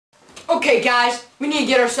Okay, guys, we need to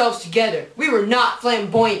get ourselves together. We were not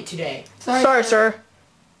flamboyant today. Sorry, sir.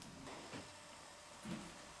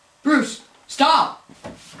 Bruce, stop!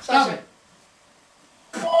 Stop it.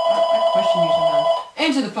 I question you sometimes.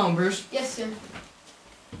 Answer the phone, Bruce. Yes, sir.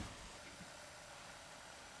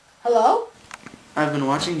 Hello? I've been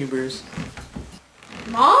watching you, Bruce.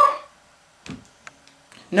 Mom?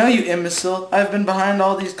 No, you imbecile. I've been behind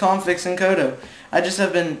all these conflicts in Coto. I just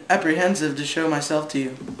have been apprehensive to show myself to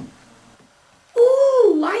you.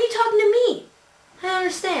 Ooh, why are you talking to me? I don't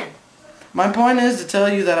understand. My point is to tell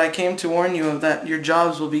you that I came to warn you of that your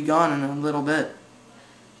jobs will be gone in a little bit.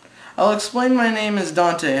 I'll explain. My name is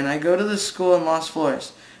Dante, and I go to this school in Los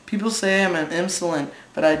Flores. People say I'm an insolent,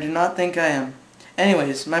 but I do not think I am.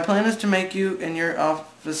 Anyways, my plan is to make you and your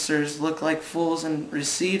officers look like fools and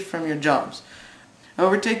recede from your jobs.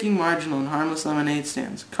 Overtaking marginal and harmless lemonade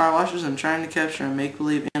stands, car washes, and trying to capture a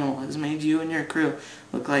make-believe animal has made you and your crew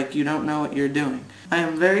look like you don't know what you're doing. I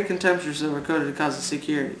am very contemptuous over Coto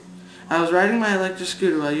Security. I was riding my electric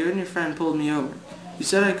scooter while you and your friend pulled me over. You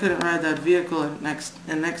said I couldn't ride that vehicle, and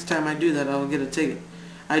next time I do that I will get a ticket.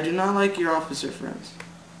 I do not like your officer friends.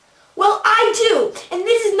 Well, I do, and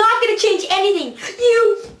this is not going to change anything.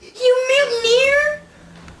 You mutineer!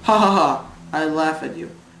 Ha ha ha, I laugh at you.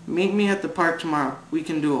 Meet me at the park tomorrow. We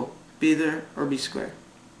can duel. Be there or be square.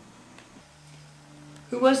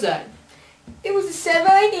 Who was that? It was a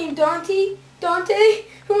Sevi named Dante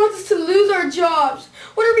who wants us to lose our jobs.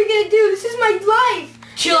 What are we going to do? This is my life.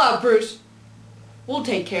 Chill out, Bruce. We'll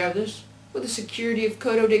take care of this with the security of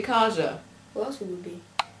Coto de Casa. Who else would it be?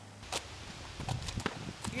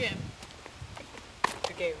 Yeah.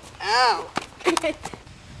 Okay. Ow.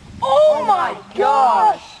 Oh my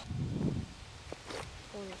gosh.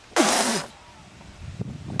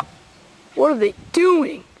 What are they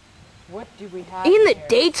doing? What do we have In the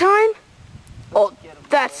daytime? Oh,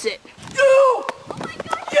 that's it. You! Oh my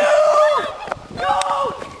God! You!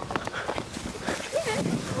 No!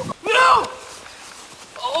 No!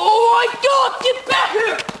 Oh my God! Get back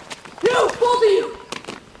here! You! Both of you!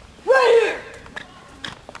 Right here!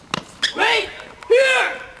 Right here!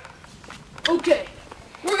 Okay,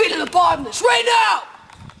 we're getting to the bottom of this right now!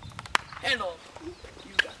 Handle it.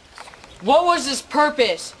 You got this. What was this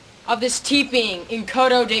purpose of this teeping in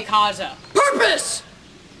Coto de Casa? Purpose!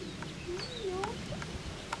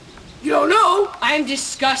 You don't know? I am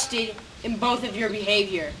disgusted in both of your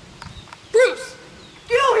behavior. Bruce!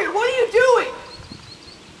 Get over here! What are you doing?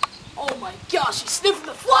 Oh my gosh, he's sniffing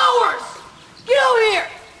the flowers! Get over here!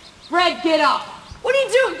 Fred, get up! What are you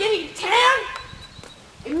doing? Getting a tan?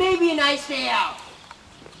 It may be a nice day out.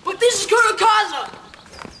 But this is Coto Casa!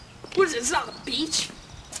 What is it? It's not a beach?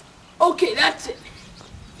 Okay, that's it.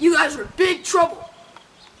 You guys are in big trouble.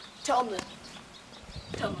 Tell them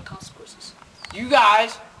the consequences. You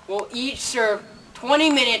guys will each serve 20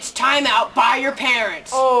 minutes timeout by your parents.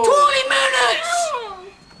 20 minutes!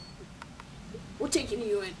 We're taking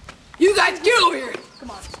you in. You guys get over here. Come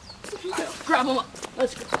on. Go, grab them up.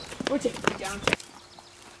 Let's go. We're taking you down.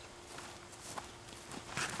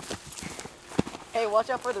 Hey, watch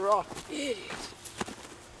out for the rock. Idiot.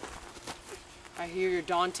 I hear you're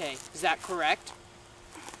Dante. Is that correct?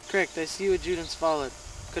 Correct, I see what Juden's followed.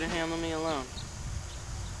 Couldn't handle me alone.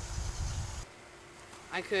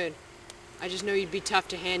 I could. I just know you'd be tough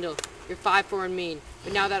to handle. You're 5'4" and mean.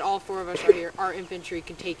 But now that all 4 of us are here, our infantry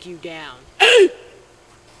can take you down.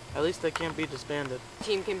 At least I can't be disbanded.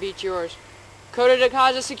 Team can beat yours. Coto de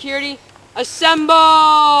Casa Security, assemble!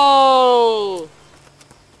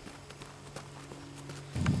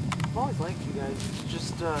 I've always liked you guys. It's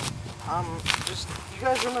just, you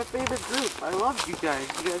guys are my favorite group. I love you guys.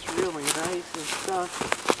 You guys are really nice and stuff.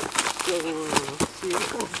 So, see, I'm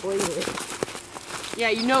gonna play with it. Yeah,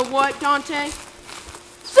 you know what, Dante?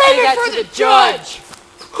 Save it that for to the judge!